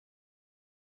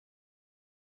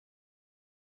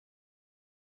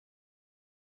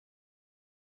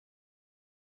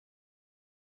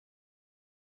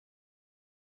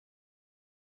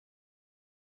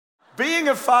Being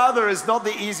a father is not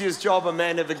the easiest job a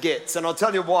man ever gets, and I'll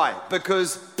tell you why.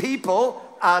 Because people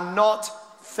are not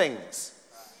things.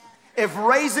 If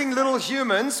raising little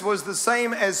humans was the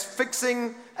same as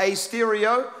fixing a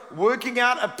stereo, working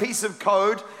out a piece of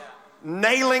code,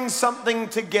 nailing something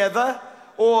together,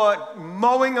 or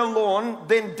mowing a lawn,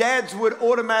 then dads would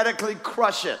automatically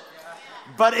crush it.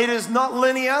 But it is not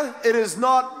linear, it is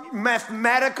not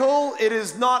mathematical, it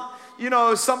is not,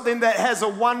 something that has a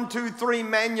 1, 2, 3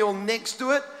 manual next to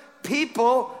it.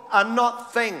 People are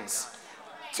not things.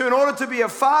 So in order to be a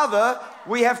father,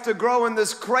 we have to grow in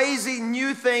this crazy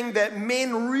new thing that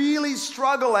men really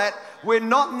struggle at. We're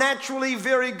not naturally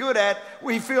very good at.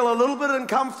 We feel a little bit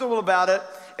uncomfortable about it.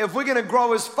 If we're going to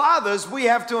grow as fathers, we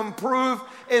have to improve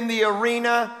in the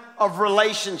arena of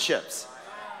relationships.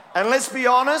 And let's be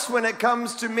honest, when it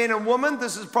comes to men and women,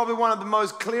 this is probably one of the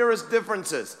most clearest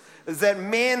differences, is that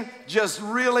men just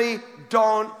really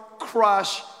don't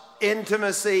crush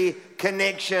intimacy,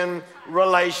 connection,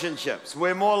 relationships.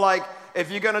 We're more like, if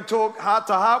you're going to talk heart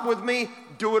to heart with me,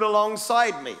 do it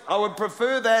alongside me. I would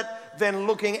prefer that than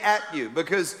looking at you,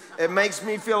 because it makes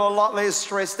me feel a lot less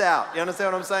stressed out. You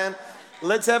understand what I'm saying?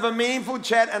 Let's have a meaningful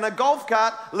chat and a golf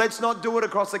cart. Let's not do it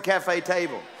across a cafe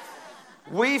table.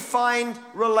 We find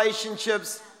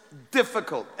relationships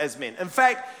difficult as men. In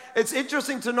fact, it's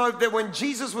interesting to note that when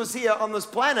Jesus was here on this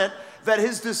planet, that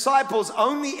his disciples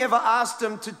only ever asked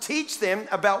him to teach them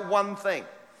about one thing.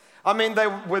 I mean, they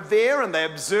were there and they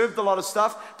observed a lot of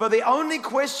stuff, but the only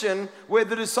question where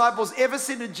the disciples ever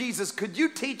said to Jesus, could you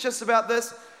teach us about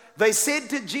this? They said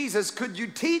to Jesus, could you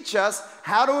teach us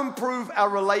how to improve our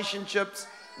relationships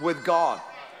with God?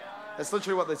 That's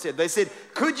literally what they said. They said,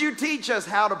 could you teach us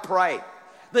how to pray?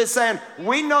 They're saying,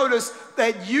 we notice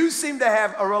that you seem to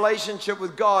have a relationship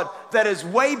with God that is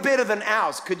way better than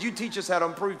ours. Could you teach us how to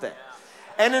improve that?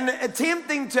 And in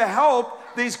attempting to help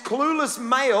these clueless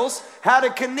males how to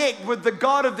connect with the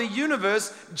God of the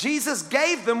universe, Jesus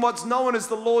gave them what's known as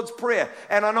the Lord's Prayer.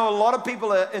 And I know a lot of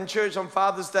people are in church on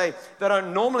Father's Day that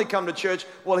don't normally come to church.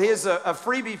 Well, here's a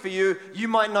freebie for you. You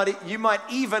might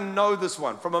even know this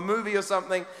one from a movie or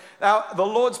something. Now, the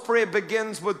Lord's Prayer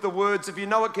begins with the words, if you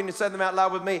know it, can you say them out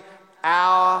loud with me?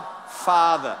 Our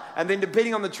Father. And then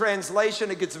depending on the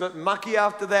translation, it gets a bit mucky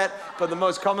after that, but the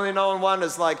most commonly known one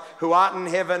is like, who art in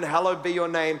heaven, hallowed be your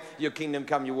name, your kingdom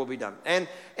come, your will be done. And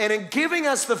in giving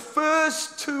us the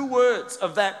first 2 words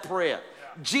of that prayer,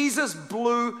 Jesus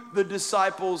blew the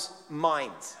disciples'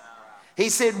 minds. He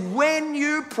said, when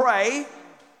you pray,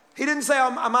 he didn't say,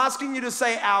 I'm asking you to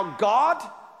say our God.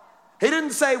 He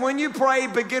didn't say, when you pray,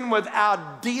 begin with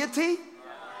our deity.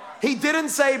 He didn't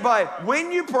say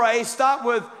when you pray, start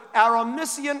with our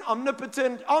omniscient,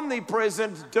 omnipotent,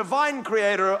 omnipresent, divine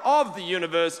creator of the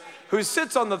universe who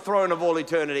sits on the throne of all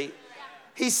eternity.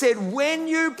 He said, when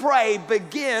you pray,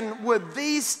 begin with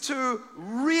these 2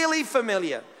 really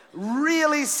familiar,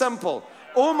 really simple,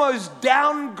 almost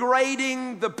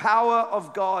downgrading the power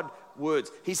of God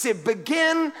words. He said,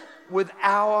 begin with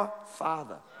our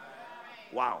Father.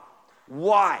 Wow.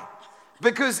 Why?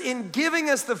 Because in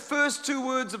giving us the first 2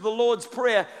 words of the Lord's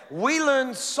Prayer, we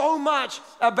learn so much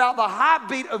about the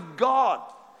heartbeat of God.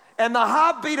 And the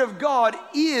heartbeat of God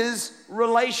is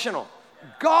relational.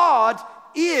 God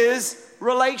is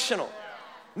relational.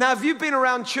 Now, if you've been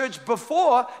around church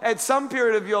before at some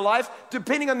period of your life,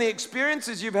 depending on the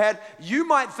experiences you've had, you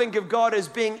might think of God as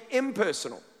being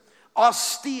impersonal,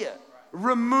 austere,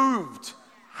 removed,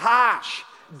 harsh,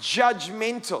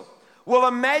 judgmental. Well,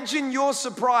 imagine your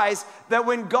surprise that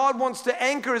when God wants to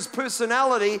anchor his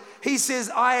personality, he says,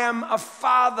 I am a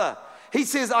father. He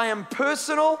says, I am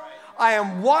personal, I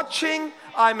am watching,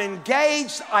 I'm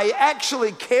engaged, I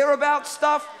actually care about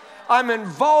stuff, I'm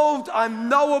involved, I'm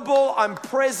knowable, I'm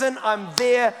present, I'm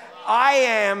there. I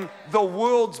am the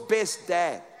world's best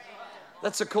dad.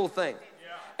 That's a cool thing.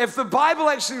 If the Bible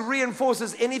actually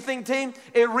reinforces anything, team,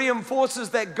 it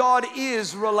reinforces that God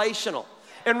is relational.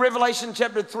 In Revelation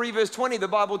chapter 3, verse 20, the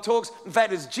Bible talks, in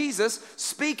fact, it's Jesus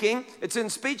speaking, it's in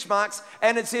speech marks,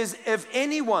 and it says, if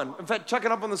anyone, in fact, chuck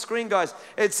it up on the screen, guys,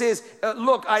 it says,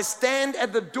 look, I stand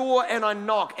at the door and I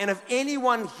knock, and if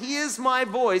anyone hears my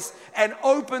voice and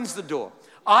opens the door,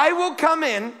 I will come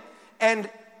in and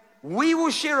we will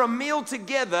share a meal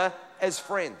together as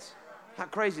friends. How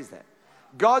crazy is that?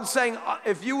 God's saying,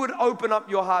 if you would open up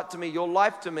your heart to me, your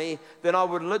life to me, then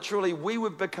we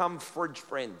would become fridge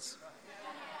friends.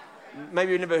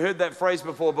 Maybe you've never heard that phrase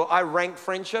before, but I rank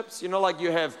friendships. You know, like you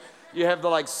have the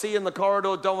like, see in the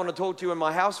corridor, don't want to talk to you in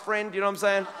my house friend, you know what I'm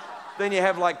saying? Then you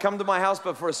have like, come to my house,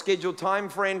 but for a scheduled time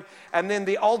friend. And then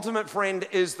the ultimate friend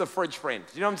is the fridge friend.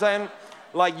 You know what I'm saying?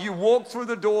 Like you walk through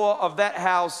the door of that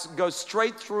house, go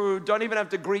straight through, don't even have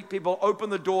to greet people, open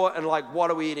the door and like,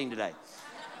 what are we eating today?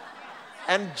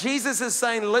 And Jesus is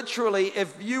saying literally,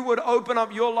 if you would open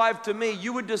up your life to me,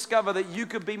 you would discover that you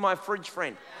could be my fridge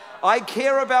friend. I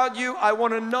care about you. I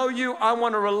want to know you. I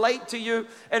want to relate to you.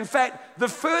 In fact, the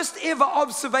first ever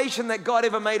observation that God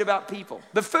ever made about people,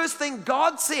 the first thing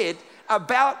God said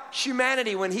about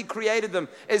humanity when he created them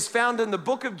is found in the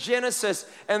book of Genesis,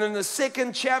 and in the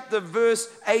 2nd chapter, verse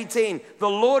 18. The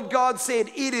Lord God said,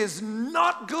 it is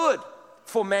not good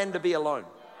for man to be alone.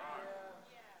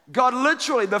 God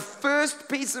literally, the first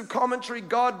piece of commentary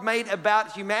God made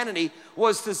about humanity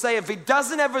was to say if he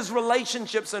doesn't have his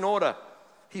relationships in order,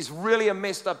 he's really a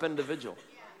messed up individual.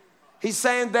 He's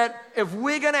saying that if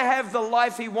we're going to have the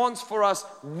life he wants for us,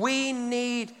 we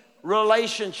need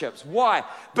relationships. Why?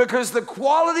 Because the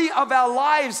quality of our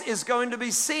lives is going to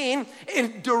be seen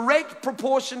in direct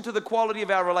proportion to the quality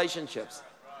of our relationships.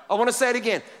 I want to say it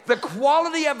again. The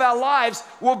quality of our lives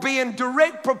will be in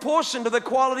direct proportion to the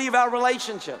quality of our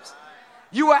relationships.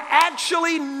 You are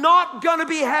actually not going to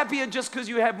be happier just because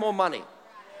you have more money.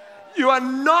 You are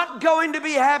not going to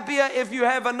be happier if you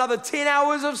have another 10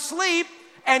 hours of sleep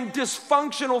and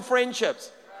dysfunctional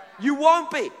friendships. You won't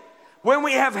be. When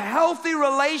we have healthy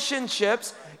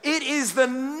relationships, it is the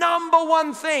number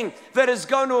one thing that is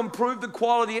going to improve the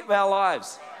quality of our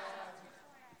lives.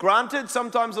 Granted,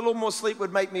 sometimes a little more sleep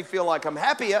would make me feel like I'm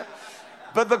happier,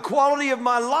 but the quality of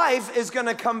my life is going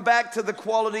to come back to the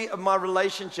quality of my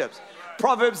relationships.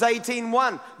 Proverbs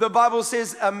 18:1, the Bible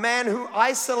says, a man who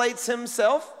isolates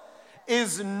himself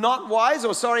is not wise,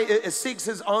 seeks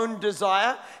his own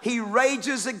desire. He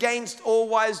rages against all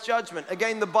wise judgment.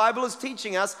 Again, the Bible is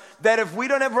teaching us that if we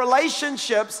don't have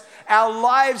relationships, our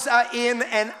lives are in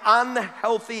an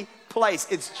unhealthy place.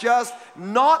 It's just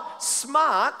not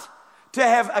smart to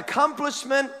have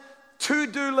accomplishment,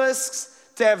 to-do lists,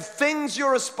 to have things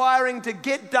you're aspiring to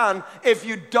get done if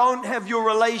you don't have your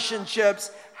relationships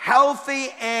healthy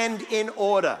and in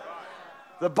order.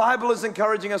 The Bible is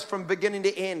encouraging us from beginning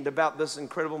to end about this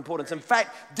incredible importance. In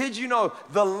fact, did you know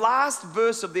the last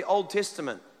verse of the Old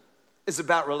Testament is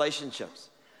about relationships?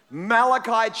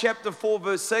 Malachi chapter 4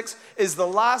 verse 6 is the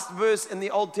last verse in the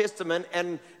Old Testament,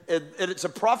 and it's a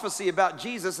prophecy about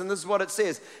Jesus, and this is what it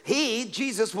says. He,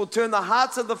 Jesus, will turn the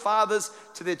hearts of the fathers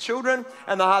to their children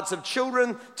and the hearts of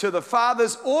children to the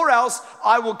fathers, or else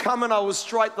I will come and I will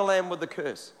strike the land with a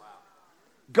curse.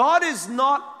 God is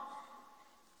not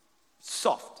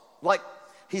soft. Like,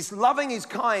 he's loving, he's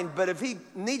kind, but if he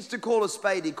needs to call a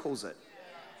spade, he calls it.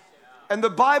 And the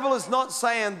Bible is not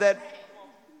saying that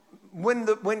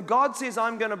when God says,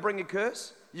 I'm going to bring a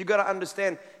curse, you got to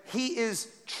understand, he is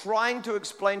trying to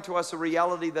explain to us a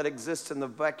reality that exists in the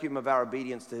vacuum of our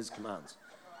obedience to his commands.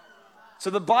 So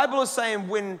the Bible is saying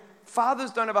when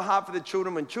fathers don't have a heart for their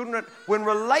children, when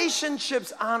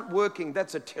relationships aren't working,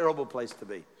 that's a terrible place to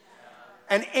be.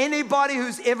 And anybody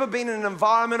who's ever been in an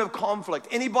environment of conflict,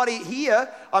 anybody here,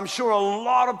 I'm sure a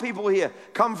lot of people here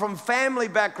come from family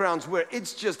backgrounds where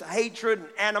it's just hatred and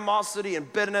animosity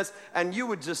and bitterness, and you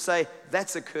would just say,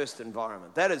 that's a cursed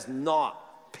environment. That is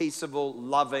not peaceable,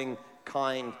 loving,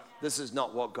 kind. This is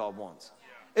not what God wants.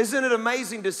 Isn't it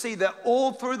amazing to see that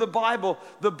all through the Bible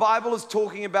is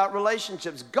talking about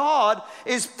relationships. God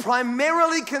is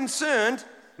primarily concerned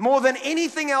more than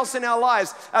anything else in our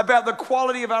lives about the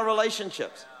quality of our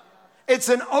relationships. It's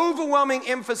an overwhelming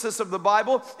emphasis of the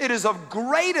Bible. It is of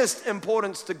greatest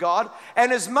importance to God.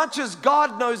 And as much as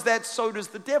God knows that, so does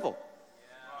the devil.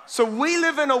 So we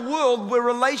live in a world where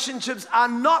relationships are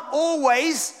not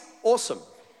always awesome.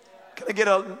 Can I get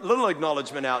a little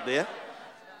acknowledgement out there?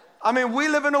 I mean, we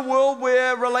live in a world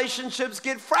where relationships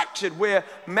get fractured, where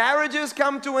marriages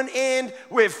come to an end,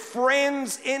 where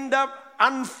friends end up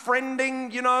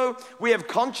unfriending, we have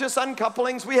conscious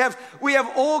uncouplings, we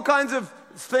have all kinds of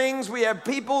things, we have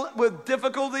people with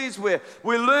difficulties, we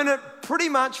learn it pretty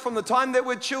much from the time that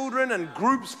we're children, and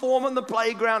groups form on the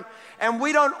playground, and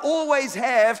we don't always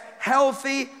have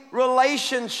healthy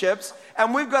relationships,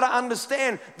 and we've got to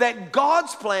understand that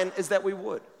God's plan is that we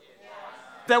would.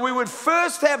 That we would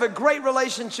first have a great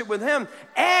relationship with him,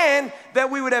 and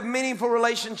that we would have meaningful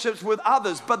relationships with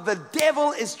others, but the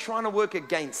devil is trying to work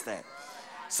against that.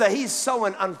 So he's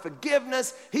sowing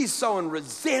unforgiveness, he's sowing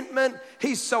resentment,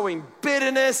 he's sowing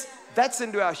bitterness. That's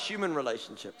into our human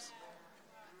relationships.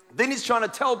 Then he's trying to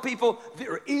tell people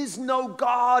there is no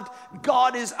God,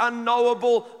 God is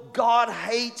unknowable, God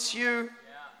hates you.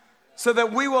 So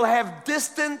that we will have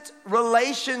distant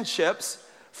relationships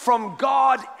from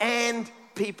God and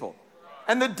people.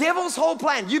 And the devil's whole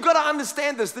plan, you've got to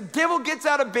understand this, the devil gets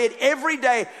out of bed every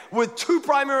day with two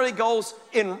primary goals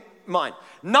in mind.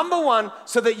 Number one,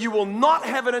 so that you will not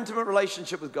have an intimate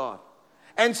relationship with God.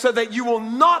 And so that you will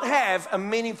not have a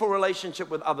meaningful relationship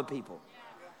with other people.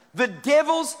 The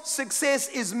devil's success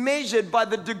is measured by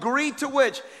the degree to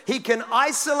which he can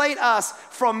isolate us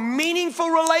from meaningful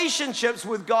relationships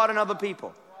with God and other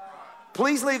people.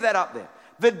 Please leave that up there.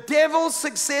 The devil's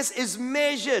success is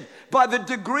measured by the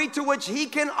degree to which he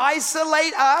can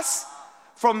isolate us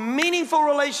from meaningful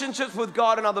relationships with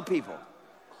God and other people.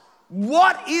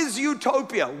 What is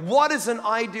utopia? What is an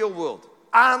ideal world?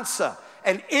 Answer: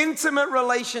 an intimate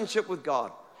relationship with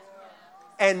God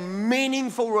and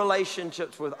meaningful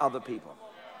relationships with other people.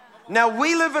 Now,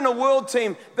 we live in a world,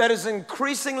 team, that is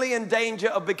increasingly in danger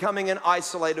of becoming an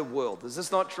isolated world. Is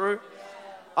this not true?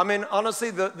 I mean, honestly,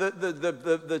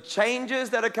 the changes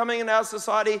that are coming in our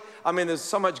society, I mean, there's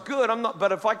so much good.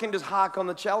 But if I can just hark on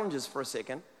the challenges for a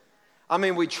second. I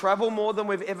mean, we travel more than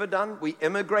we've ever done. We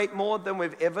immigrate more than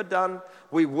we've ever done.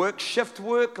 We work shift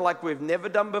work like we've never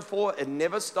done before. It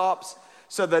never stops.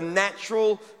 So the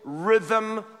natural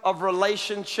rhythm of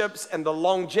relationships and the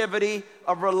longevity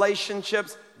of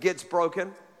relationships gets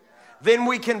broken. Then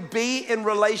we can be in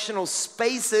relational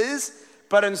spaces,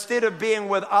 but instead of being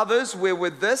with others, we're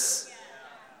with this.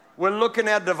 We're looking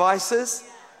at devices.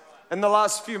 In the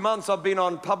last few months, I've been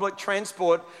on public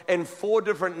transport in 4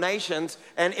 different nations,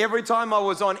 and every time I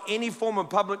was on any form of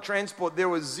public transport, there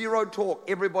was zero talk.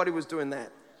 Everybody was doing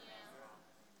that.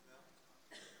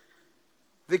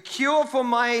 The cure for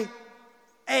my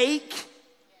ache,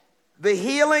 the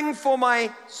healing for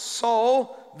my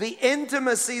soul, the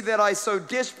intimacy that I so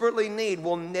desperately need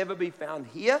will never be found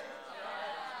here.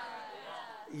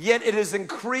 Yet it is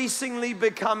increasingly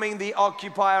becoming the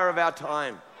occupier of our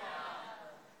time.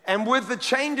 And with the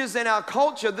changes in our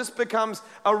culture, this becomes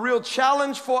a real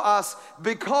challenge for us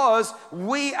because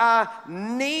we are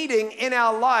needing in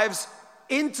our lives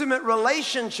intimate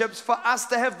relationships for us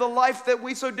to have the life that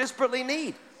we so desperately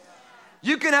need.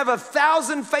 You can have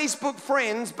 1,000 Facebook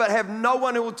friends, but have no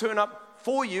one who will turn up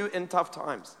for you in tough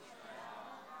times.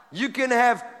 You can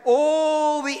have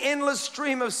all the endless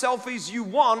stream of selfies you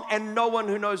want and no one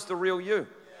who knows the real you.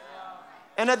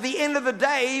 And at the end of the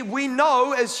day, we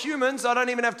know as humans, I don't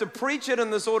even have to preach it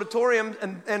in this auditorium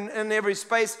and in every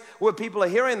space where people are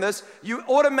hearing this, you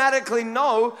automatically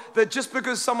know that just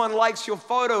because someone likes your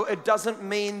photo, it doesn't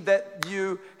mean that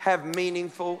you have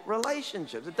meaningful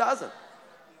relationships. It doesn't.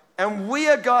 And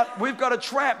we've got a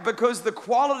trap because the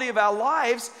quality of our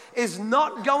lives is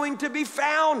not going to be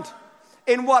found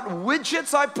in what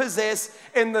widgets I possess,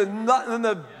 in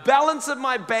the balance of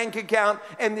my bank account,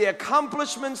 in the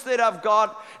accomplishments that I've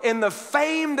got, in the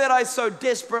fame that I so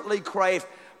desperately crave.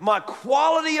 My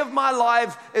quality of my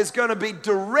life is going to be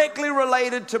directly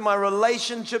related to my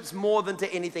relationships more than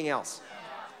to anything else.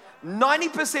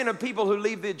 90% of people who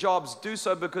leave their jobs do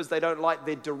so because they don't like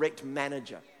their direct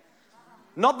manager.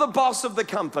 Not the boss of the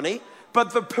company,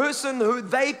 but the person who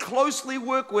they closely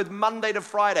work with Monday to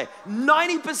Friday.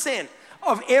 90%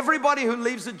 of everybody who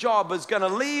leaves a job is going to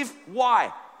leave.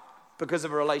 Why? Because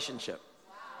of a relationship.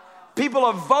 People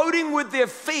are voting with their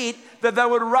feet that they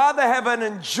would rather have an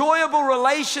enjoyable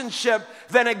relationship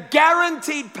than a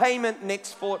guaranteed payment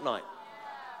next fortnight.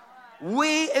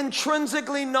 We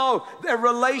intrinsically know that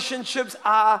relationships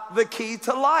are the key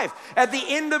to life. At the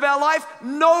end of our life,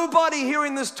 nobody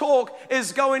hearing this talk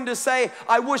is going to say,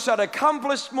 I wish I'd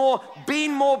accomplished more,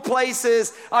 been more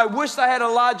places. I wish I had a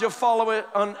larger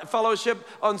followership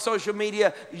on social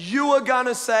media. You are going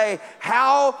to say,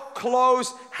 how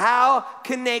close, how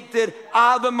connected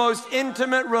are the most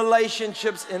intimate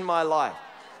relationships in my life?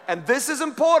 And this is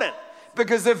important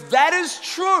because if that is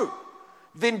true,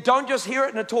 then don't just hear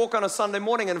it in a talk on a Sunday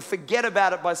morning and forget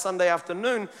about it by Sunday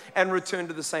afternoon and return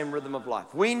to the same rhythm of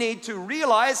life. We need to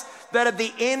realize that at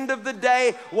the end of the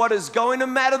day, what is going to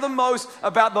matter the most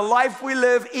about the life we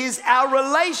live is our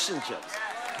relationships.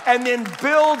 And then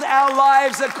build our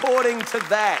lives according to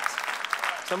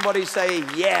that. Somebody say,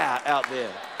 yeah, out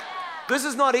there. This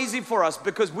is not easy for us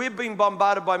because we've been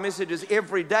bombarded by messages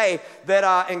every day that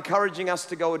are encouraging us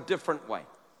to go a different way.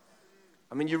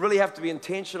 I mean, you really have to be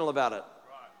intentional about it.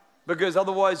 Because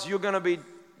otherwise you're going to be,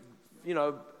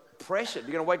 pressured.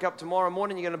 You're going to wake up tomorrow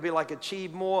morning, you're going to be like,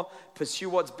 achieve more, pursue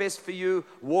what's best for you,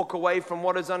 walk away from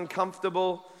what is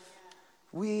uncomfortable.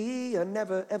 We are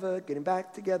never, ever getting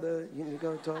back together. You need to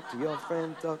go talk to your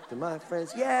friend, talk to my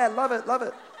friends. Yeah, love it, love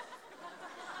it.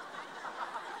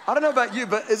 I don't know about you,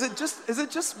 but is it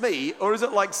just me, or is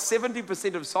it like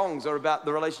 70% of songs are about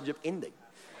the relationship ending?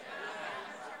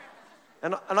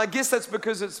 And I guess that's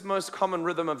because it's the most common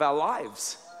rhythm of our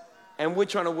lives. And we're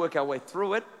trying to work our way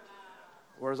through it.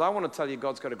 Whereas I want to tell you,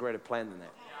 God's got a greater plan than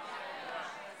that.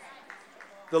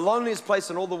 The loneliest place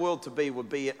in all the world to be would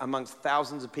be amongst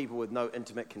thousands of people with no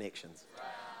intimate connections.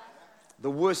 The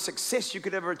worst success you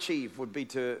could ever achieve would be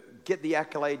to get the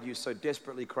accolade you so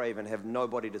desperately crave and have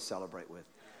nobody to celebrate with.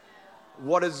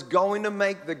 What is going to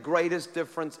make the greatest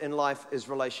difference in life is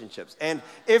relationships. And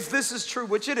if this is true,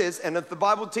 which it is, and if the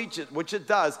Bible teaches it, which it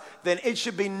does, then it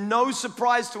should be no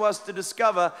surprise to us to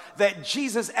discover that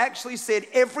Jesus actually said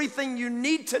everything you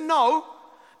need to know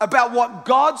about what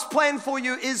God's plan for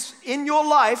you is in your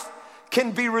life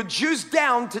can be reduced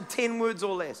down to 10 words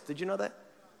or less. Did you know that?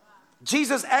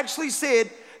 Jesus actually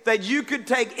said that you could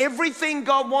take everything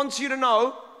God wants you to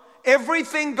know,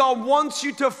 everything God wants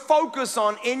you to focus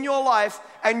on in your life,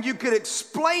 and you could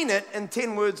explain it in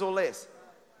 10 words or less.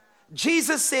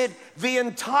 Jesus said the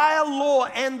entire law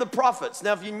and the prophets.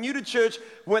 Now, if you're new to church,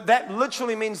 that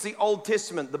literally means the Old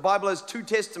Testament. The Bible has 2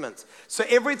 testaments. So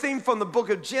everything from the book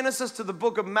of Genesis to the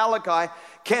book of Malachi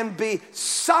can be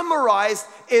summarized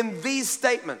in these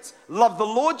statements. Love the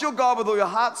Lord your God with all your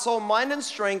heart, soul, mind, and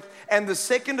strength. And the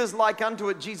second is like unto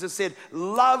it, Jesus said,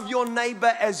 love your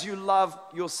neighbor as you love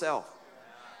yourself.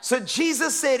 So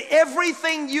Jesus said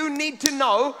everything you need to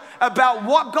know about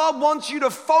what God wants you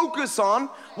to focus on,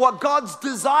 what God's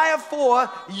desire for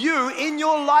you in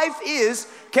your life is,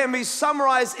 can be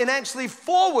summarized in actually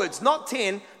 4 words, not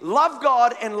 10. Love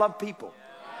God and love people.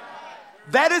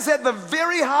 That is at the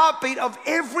very heartbeat of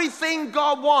everything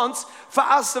God wants for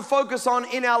us to focus on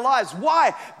in our lives.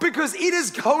 Why? Because it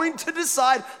is going to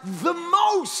decide the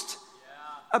most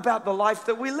about the life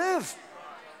that we live.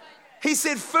 He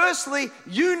said, firstly,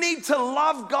 you need to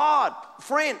love God.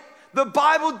 Friend, the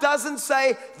Bible doesn't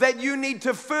say that you need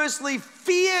to firstly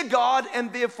fear God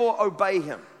and therefore obey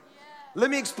Him.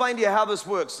 Let me explain to you how this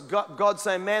works. God's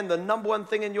saying, man, the number one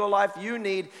thing in your life you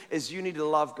need to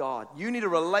love God. You need a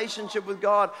relationship with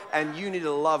God, and you need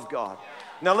to love God.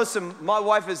 Now listen, my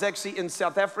wife is actually in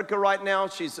South Africa right now.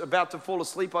 She's about to fall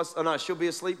asleep. She'll be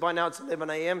asleep by now. It's 11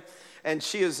 a.m. And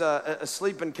she is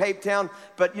asleep in Cape Town.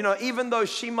 But you know, even though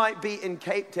she might be in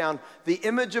Cape Town, the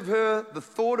image of her, the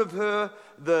thought of her,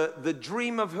 the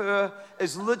dream of her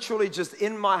is literally just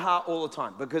in my heart all the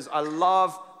time because I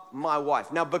love my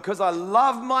wife. Now, because I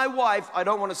love my wife, I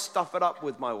don't want to stuff it up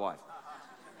with my wife.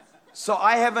 So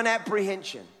I have an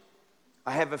apprehension.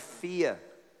 I have a fear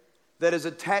that is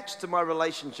attached to my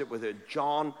relationship with her.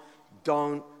 John,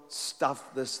 don't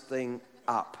stuff this thing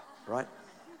up, right?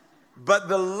 But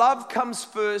the love comes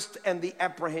first and the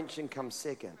apprehension comes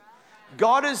second.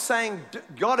 God is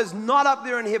not up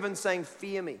there in heaven saying,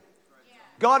 fear me.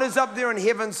 God is up there in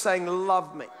heaven saying,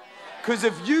 love me. Because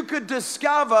if you could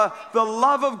discover the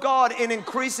love of God in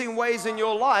increasing ways in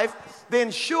your life, then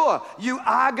sure, you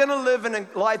are going to live in a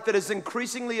life that is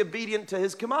increasingly obedient to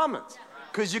His commandments.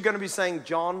 Because you're going to be saying,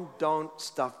 John, don't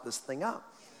stuff this thing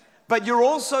up. But you're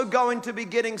also going to be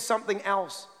getting something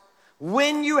else.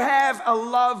 When you have a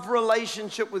love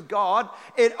relationship with God,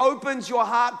 it opens your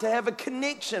heart to have a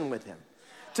connection with Him,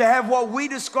 to have what we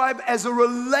describe as a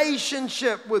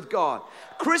relationship with God.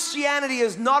 Christianity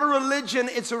is not a religion,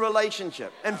 it's a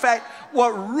relationship. In fact,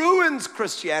 what ruins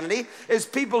Christianity is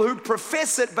people who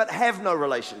profess it but have no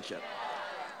relationship.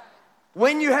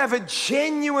 When you have a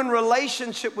genuine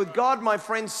relationship with God, my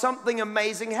friends, something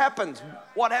amazing happens.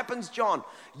 What happens, John?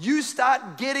 You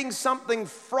start getting something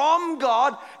from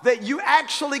God that you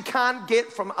actually can't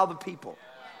get from other people.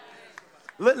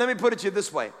 Let me put it to you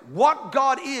this way. What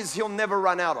God is, He'll never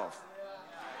run out of.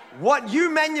 What you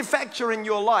manufacture in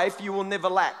your life, you will never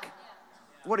lack.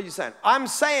 What are you saying? I'm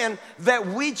saying that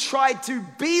we try to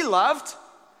be loved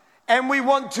and we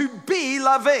want to be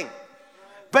loving.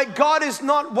 But God is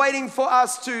not waiting for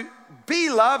us to be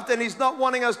loved, and He's not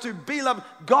wanting us to be loved.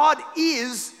 God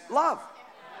is love.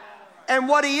 And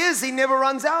what He is, He never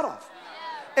runs out of.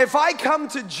 If I come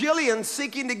to Jillian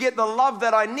seeking to get the love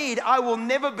that I need, I will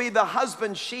never be the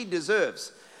husband she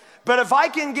deserves. But if I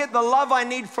can get the love I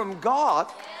need from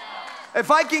God, if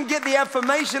I can get the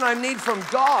affirmation I need from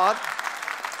God,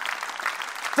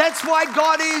 that's why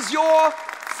God is your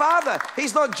Father.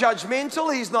 He's not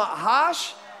judgmental. He's not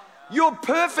harsh. Your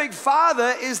perfect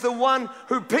Father is the one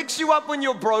who picks you up when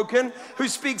you're broken, who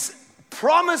speaks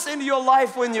promise into your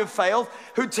life when you've failed,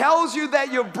 who tells you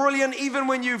that you're brilliant even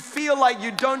when you feel like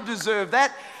you don't deserve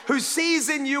that, who sees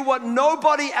in you what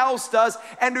nobody else does,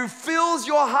 and who fills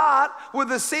your heart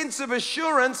with a sense of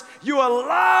assurance you are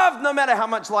loved no matter how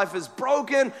much life is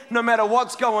broken, no matter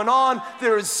what's going on.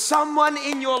 There is someone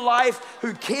in your life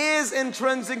who cares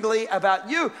intrinsically about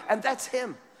you, and that's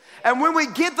Him. And when we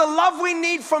get the love we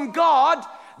need from God,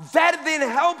 that then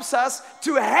helps us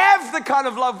to have the kind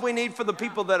of love we need for the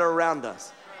people that are around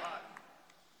us.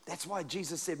 That's why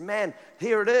Jesus said, man,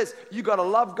 here it is. You got to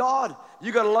love God.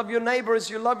 You got to love your neighbor as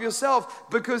you love yourself,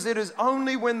 because it is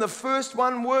only when the first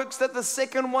one works that the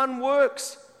second one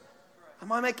works. Am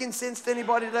I making sense to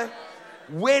anybody today?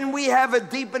 When we have a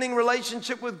deepening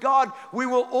relationship with God, we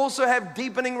will also have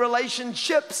deepening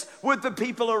relationships with the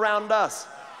people around us.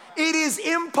 It is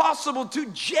impossible to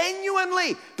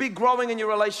genuinely be growing in your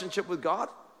relationship with God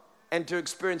and to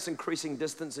experience increasing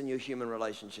distance in your human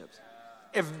relationships.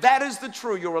 If that is the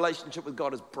truth, your relationship with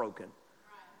God is broken.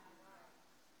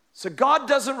 So God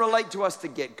doesn't relate to us to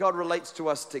get. God relates to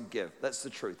us to give. That's the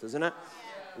truth, isn't it?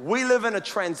 We live in a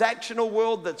transactional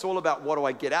world that's all about what do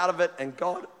I get out of it, and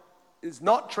God is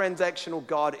not transactional.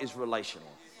 God is relational.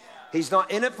 He's not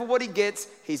in it for what he gets.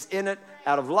 He's in it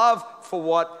out of love for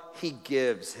what he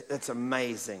gives. That's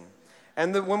amazing.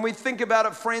 And when we think about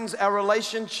it, friends, our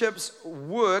relationships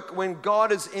work when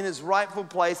God is in his rightful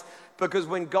place, because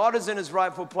when God is in his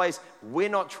rightful place, we're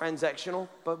not transactional,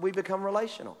 but we become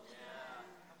relational.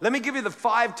 Let me give you the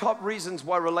 5 top reasons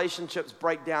why relationships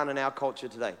break down in our culture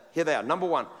today. Here they are. Number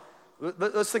 1,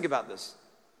 let's think about this.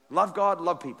 Love God,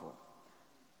 love people.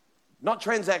 Not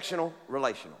transactional,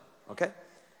 relational, okay?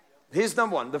 Here's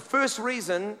number 1. The first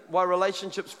reason why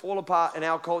relationships fall apart in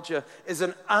our culture is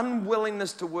an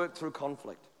unwillingness to work through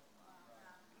conflict.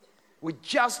 We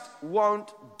just won't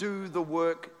do the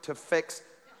work to fix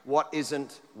what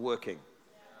isn't working.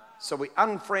 So we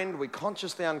unfriend, we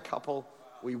consciously uncouple,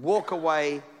 we walk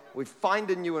away, we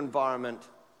find a new environment.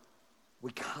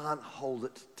 We can't hold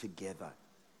it together.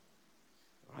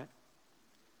 Right?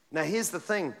 Now here's the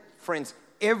thing, friends.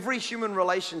 Every human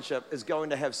relationship is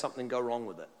going to have something go wrong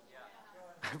with it.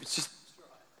 It's just,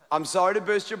 I'm sorry to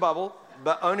burst your bubble,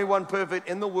 but only one perfect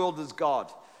in the world is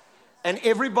God. And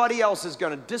everybody else is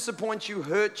going to disappoint you,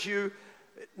 hurt you.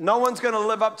 No one's going to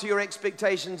live up to your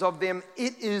expectations of them.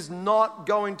 It is not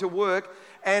going to work.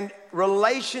 And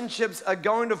relationships are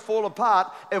going to fall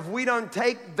apart if we don't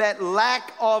take that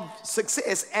lack of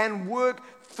success and work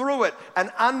through it.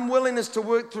 An unwillingness to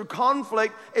work through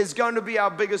conflict is going to be our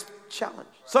biggest challenge.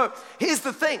 So here's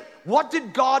the thing. What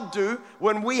did God do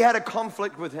when we had a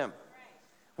conflict with him?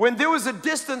 When there was a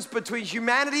distance between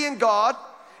humanity and God,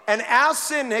 and our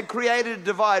sin had created a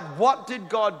divide, what did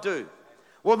God do?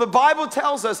 Well, the Bible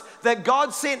tells us that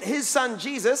God sent his son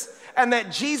Jesus, and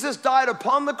that Jesus died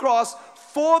upon the cross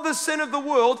for the sin of the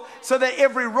world, so that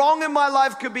every wrong in my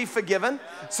life could be forgiven,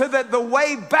 so that the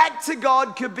way back to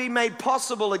God could be made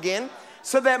possible again,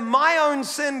 so that my own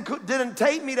sin didn't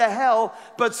take me to hell,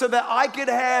 but so that I could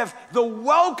have the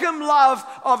welcome love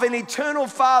of an eternal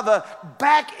Father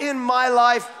back in my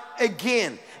life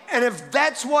again. And if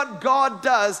that's what God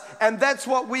does, and that's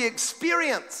what we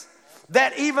experience,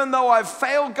 that even though I've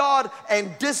failed God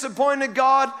and disappointed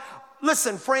God,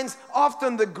 listen, friends,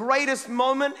 often the greatest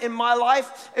moment in my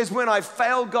life is when I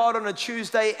fail God on a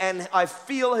Tuesday and I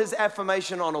feel his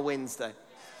affirmation on a Wednesday.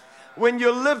 When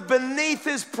you live beneath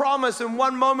his promise in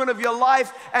one moment of your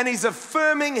life and he's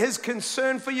affirming his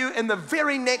concern for you in the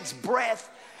very next breath.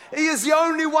 He is the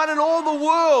only one in all the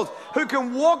world who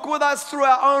can walk with us through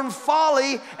our own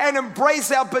folly and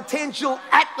embrace our potential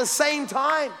at the same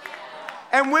time.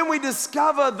 And when we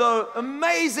discover the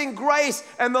amazing grace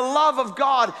and the love of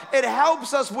God, it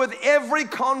helps us with every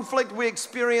conflict we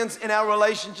experience in our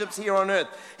relationships here on earth.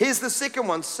 Here's the second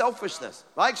one, selfishness.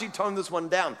 I actually toned this one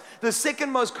down. The second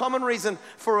most common reason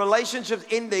for relationships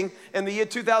ending in the year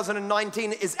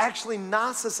 2019 is actually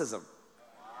narcissism.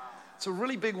 It's a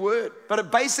really big word, but it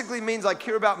basically means I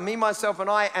care about me, myself, and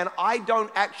I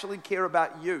don't actually care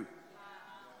about you.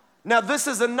 Now, this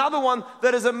is another one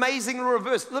that is amazingly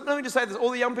reversed. Let me just say this.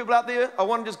 All the young people out there, I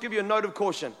want to just give you a note of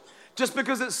caution. Just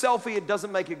because it's selfie, it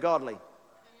doesn't make it godly.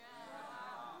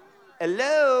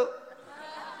 Hello?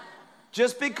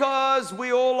 Just because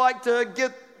we all like to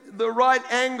get the right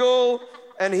angle,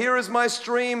 and here is my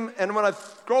stream, and when I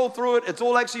scroll through it, it's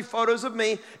all actually photos of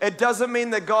me. It doesn't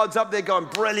mean that God's up there going,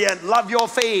 brilliant, love your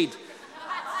feed.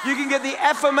 You can get the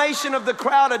affirmation of the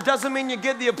crowd. It doesn't mean you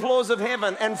get the applause of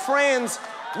heaven. And friends,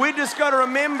 we just got to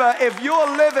remember, if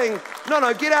you're living,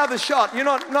 no, get out of the shot. You're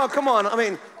not, no, come on. I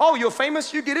mean, oh, you're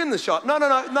famous, you get in the shot. No,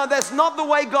 that's not the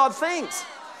way God thinks.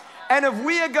 And if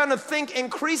we are going to think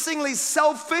increasingly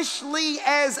selfishly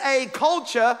as a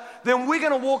culture, then we're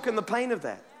going to walk in the pain of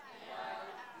that.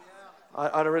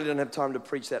 I really don't have time to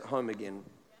preach that home again.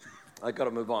 I got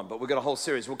to move on, but we've got a whole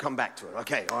series. We'll come back to it.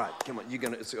 Okay, all right, come on.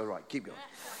 It's all right, keep going.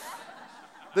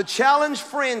 The challenge,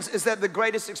 friends, is that the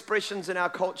greatest expressions in our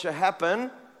culture happen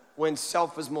when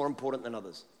self is more important than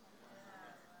others.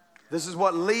 This is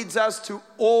what leads us to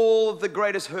all of the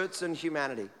greatest hurts in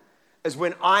humanity, is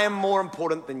when I am more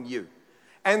important than you.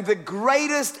 And the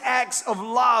greatest acts of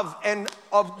love and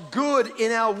of good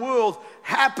in our world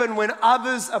happen when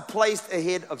others are placed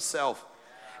ahead of self.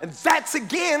 And that's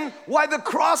again why the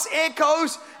cross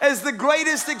echoes as the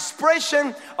greatest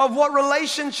expression of what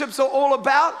relationships are all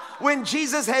about. When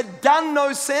Jesus had done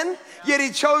no sin, yet he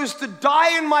chose to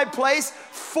die in my place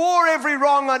for every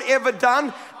wrong I'd ever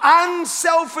done.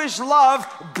 Unselfish love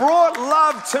brought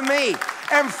love to me.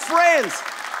 And friends,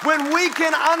 when we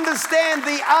can understand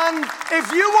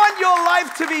if you want your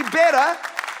life to be better,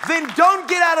 then don't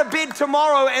get out of bed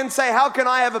tomorrow and say, how can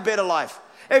I have a better life?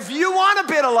 If you want a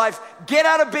better life, get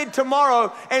out of bed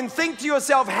tomorrow and think to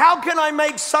yourself, how can I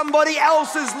make somebody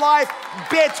else's life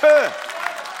better?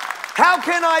 How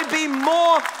can I be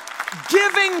more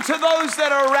giving to those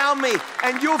that are around me?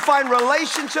 And you'll find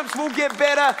relationships will get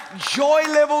better, joy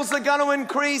levels are going to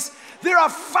increase. There are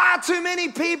far too many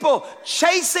people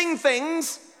chasing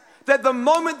things that the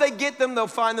moment they get them, they'll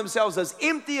find themselves as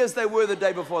empty as they were the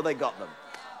day before they got them.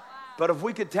 But if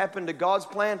we could tap into God's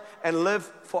plan and live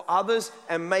for others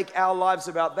and make our lives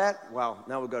about that, well,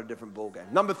 now we've got a different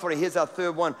ballgame. Number 3, here's our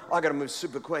third one. I got to move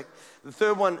super quick. The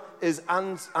third one is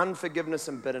unforgiveness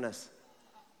and bitterness.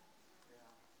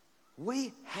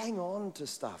 We hang on to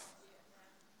stuff.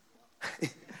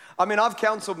 I mean, I've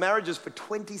counseled marriages for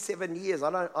 27 years.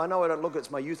 I know I don't look, it's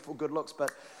my youthful good looks,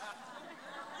 but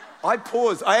I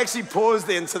paused. I actually paused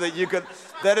then so that you could,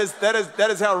 that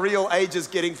is how real age is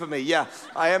getting for me. Yeah,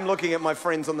 I am looking at my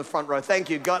friends on the front row.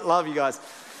 Thank you. God, love you guys.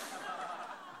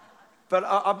 But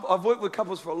I've worked with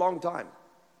couples for a long time.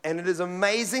 And it is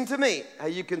amazing to me how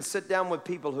you can sit down with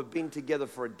people who've been together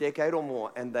for a decade or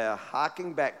more and they are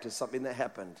harking back to something that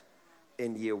happened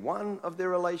in year 1 of their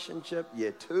relationship,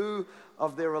 year 2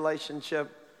 of their relationship.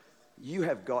 You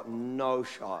have got no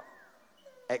shot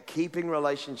at keeping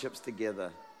relationships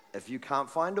together if you can't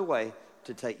find a way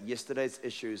to take yesterday's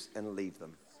issues and leave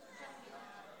them.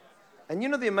 And you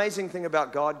know the amazing thing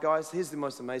about God, guys? Here's the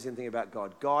most amazing thing about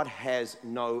God. God has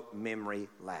no memory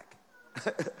lack.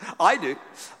 I do.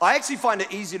 I actually find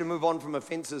it easier to move on from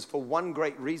offenses for one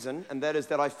great reason, and that is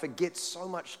that I forget so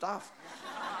much stuff.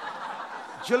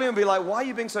 Jillian will be like, why are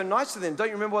you being so nice to them? Don't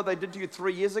you remember what they did to you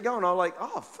 3 years ago? And I'm like,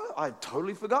 I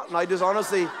totally forgot. And I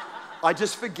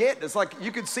just forget. It's like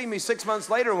you could see me 6 months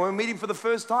later and we're meeting for the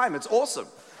first time. It's awesome.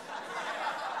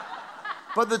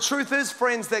 But the truth is,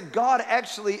 friends, that God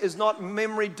actually is not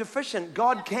memory deficient.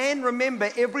 God can remember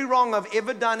every wrong I've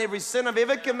ever done, every sin I've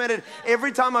ever committed,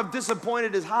 every time I've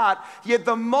disappointed his heart. Yet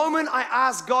the moment I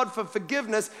ask God for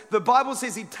forgiveness, the Bible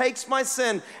says he takes my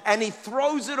sin and he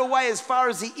throws it away as far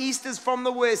as the east is from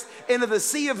the west into the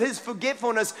sea of his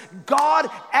forgetfulness. God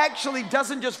actually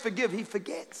doesn't just forgive, he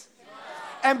forgets.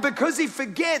 And because he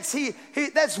forgets,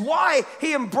 that's why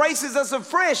he embraces us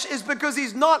afresh, is because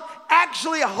he's not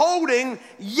actually holding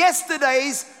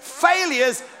yesterday's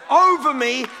failures over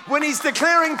me when he's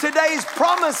declaring today's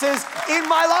promises in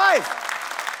my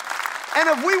life. And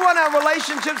if we want our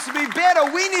relationships to be better,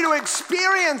 we need to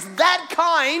experience that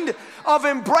kind of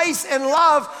embrace and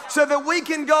love so that we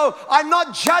can go, I'm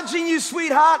not judging you,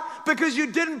 sweetheart, because you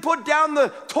didn't put down the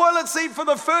toilet seat for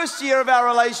the first year of our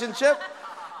relationship.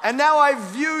 And now I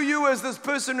view you as this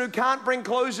person who can't bring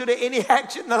closure to any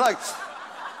action. They're like,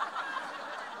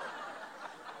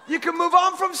 you can move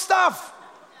on from stuff.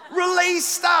 Release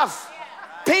stuff.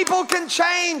 People can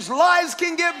change. Lives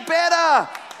can get better.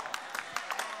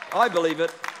 I believe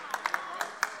it.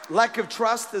 Lack of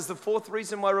trust is the 4th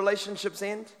reason why relationships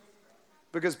end.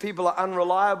 Because people are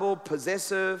unreliable,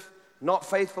 possessive, not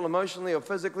faithful emotionally or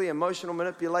physically, emotional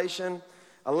manipulation.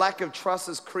 A lack of trust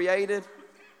is created.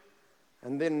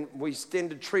 And then we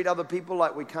tend to treat other people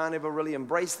like we can't ever really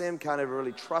embrace them, can't ever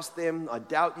really trust them. I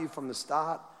doubt you from the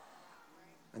start.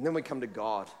 And then we come to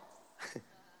God.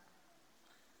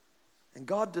 And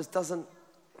God just doesn't.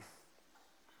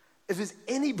 If there's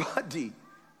anybody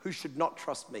who should not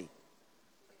trust me,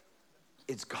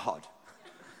 it's God.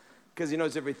 Because he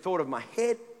knows every thought of my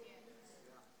head.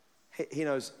 He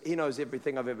knows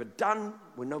everything I've ever done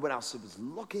when no one else was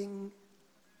looking.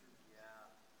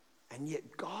 And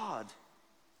yet God,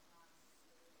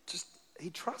 he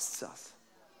trusts us.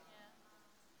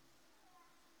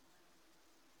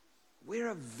 We're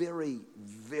a very,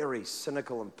 very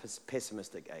cynical and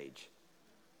pessimistic age.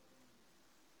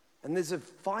 And there's a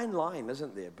fine line,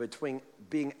 isn't there, between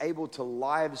being able to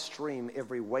live stream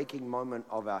every waking moment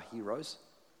of our heroes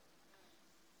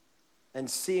and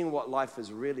seeing what life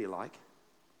is really like,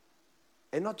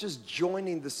 and not just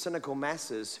joining the cynical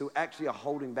masses who actually are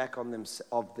holding back on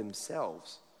of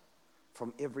themselves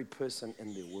from every person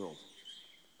in their world.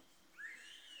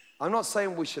 I'm not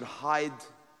saying we should hide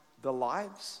the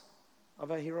lives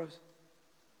of our heroes,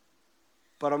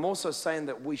 But I'm also saying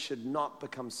that we should not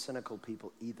become cynical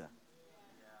people either.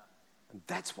 And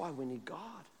that's why we need God.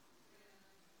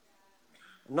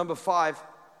 Number 5,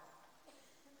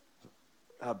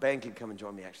 our band can come and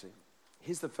join me actually.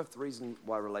 Here's the 5th reason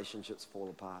why relationships fall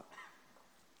apart.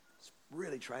 It's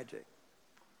really tragic.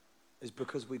 Is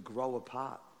because we grow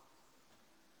apart.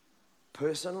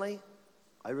 Personally,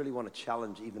 I really want to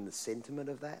challenge even the sentiment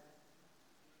of that.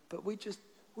 But we just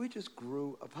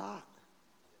grew apart.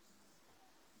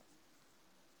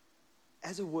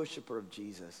 As a worshiper of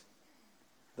Jesus,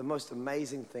 the most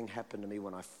amazing thing happened to me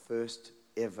when I first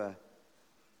ever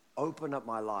opened up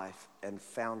my life and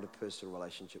found a personal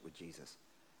relationship with Jesus.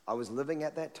 I was living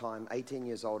at that time, 18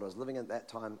 years old, I was living at that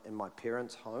time in my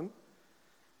parents' home,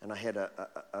 and I had a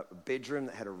bedroom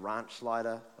that had a ranch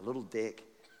slider, a little deck,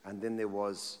 and then there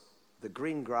was the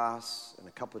green grass and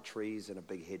a couple of trees and a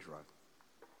big hedgerow.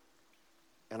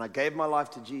 And I gave my life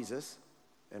to Jesus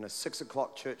in a 6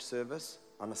 o'clock church service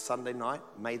on a Sunday night,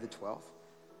 May the 12th.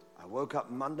 I woke up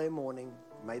Monday morning,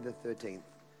 May the 13th,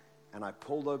 and I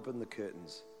pulled open the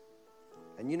curtains.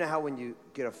 And you know how when you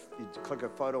click a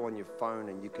photo on your phone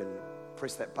and you can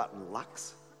press that button,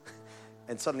 Lux,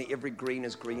 and suddenly every green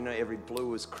is greener, every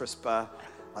blue is crisper,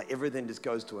 like everything just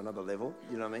goes to another level,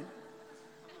 you know what I mean?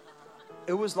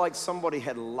 It was like somebody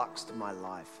had luxed my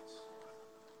life.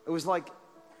 It was like,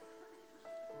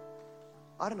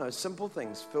 I don't know, simple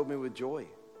things filled me with joy.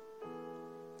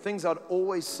 Things I'd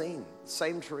always seen,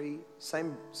 same tree,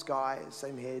 same sky,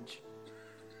 same hedge,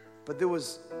 but there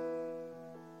was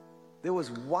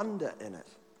wonder in it.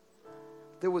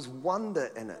 There was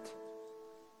wonder in it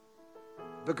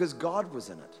because God was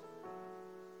in it.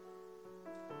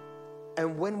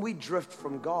 And when we drift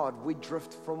from God, we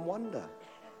drift from wonder.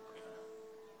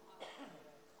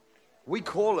 We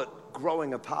call it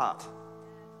growing apart.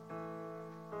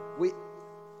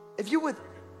 If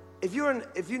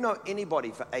you know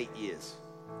anybody for 8 years,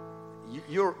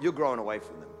 you're growing away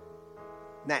from them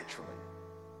naturally,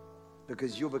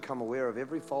 because you'll become aware of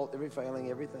every fault, every failing,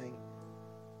 everything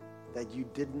that you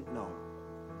didn't know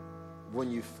when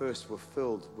you first were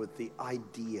filled with the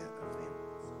idea of them.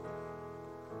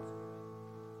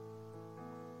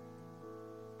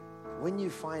 When you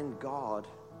find God,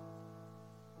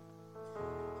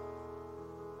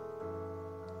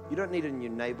 you don't need a new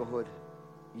neighborhood.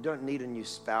 You don't need a new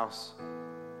spouse.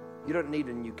 You don't need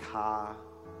a new car.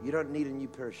 You don't need a new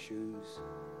pair of shoes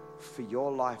for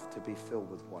your life to be filled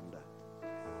with wonder.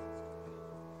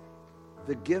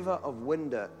 The giver of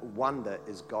wonder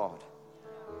is God.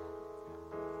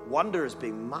 Wonder is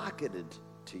being marketed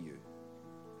to you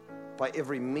by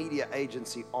every media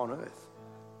agency on earth.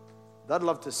 They'd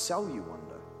love to sell you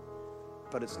wonder,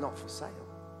 but it's not for sale.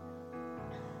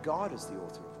 God is the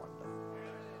author of wonder.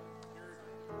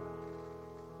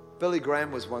 Billy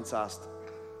Graham was once asked,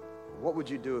 what would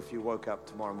you do if you woke up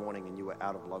tomorrow morning and you were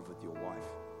out of love with your wife?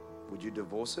 Would you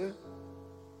divorce her?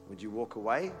 Would you walk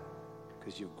away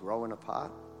because you're growing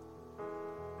apart?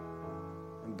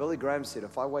 And Billy Graham said,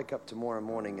 if I wake up tomorrow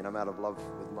morning and I'm out of love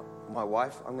with my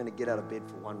wife, I'm going to get out of bed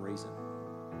for one reason,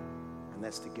 and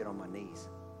that's to get on my knees.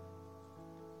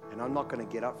 And I'm not going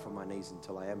to get up from my knees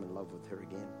until I am in love with her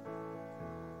again.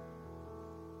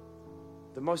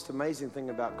 The most amazing thing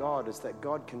about God is that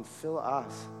God can fill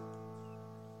us.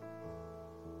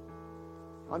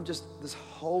 This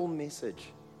whole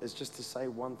message is just to say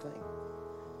one thing.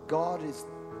 God is,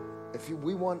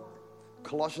 we want,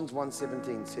 Colossians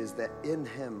 1:17 says that in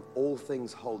Him all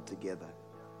things hold together.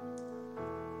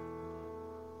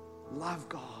 Love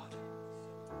God.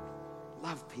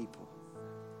 Love people.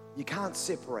 You can't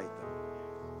separate them.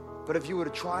 But if you were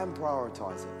to try and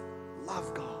prioritize it,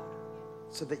 love God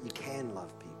so that you can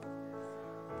love people.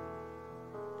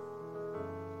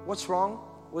 What's wrong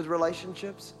with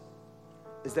relationships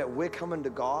is that we're coming to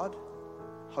God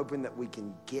hoping that we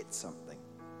can get something,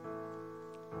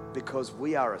 because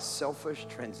we are a selfish,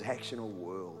 transactional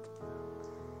world.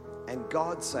 And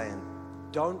God's saying,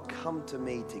 don't come to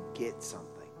me to get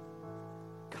something.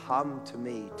 Come to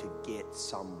me to get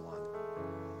someone.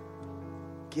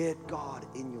 Get God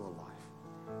in your life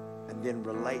and then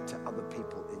relate to other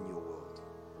people in your world.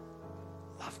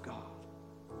 Love God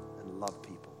and love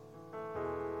people.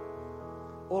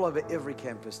 All over every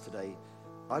campus today,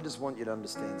 I just want you to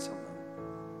understand something.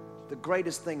 The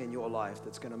greatest thing in your life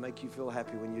that's going to make you feel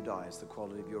happy when you die is the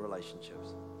quality of your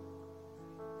relationships.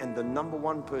 And the number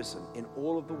one person in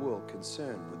all of the world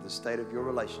concerned with the state of your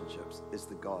relationships is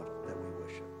the God that we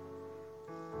worship.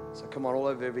 So come on, all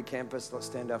over every campus, let's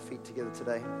stand our feet together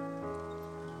today.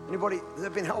 Anybody, has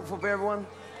that been helpful for everyone?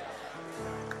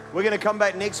 We're going to come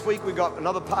back next week. We've got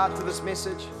another part to this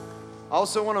message. I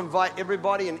also want to invite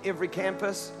everybody in every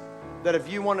campus that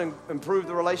if you want to improve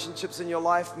the relationships in your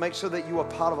life, make sure that you are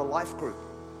part of a life group.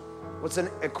 What's a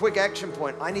quick action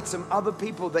point? I need some other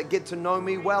people that get to know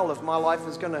me well if my life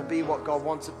is going to be what God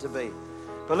wants it to be.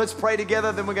 But let's pray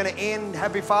together, then we're going to end.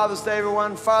 Happy Father's Day,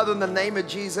 everyone. Father, in the name of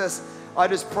Jesus, I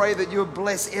just pray that you would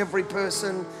bless every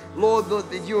person. Lord,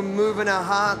 that you would move in our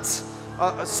hearts.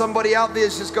 Somebody out there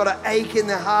has just got an ache in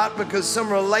their heart because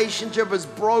some relationship is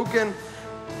broken.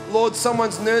 Lord,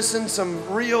 someone's nursing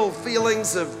some real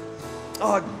feelings of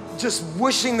just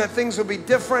wishing that things would be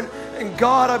different. And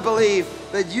God, I believe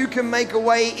that you can make a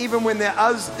way even when there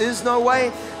is no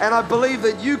way. And I believe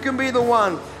that you can be the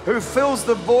one who fills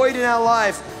the void in our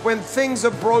life when things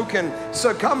are broken.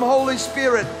 So come, Holy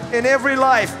Spirit, in every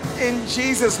life, in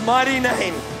Jesus' mighty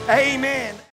name.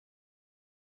 Amen.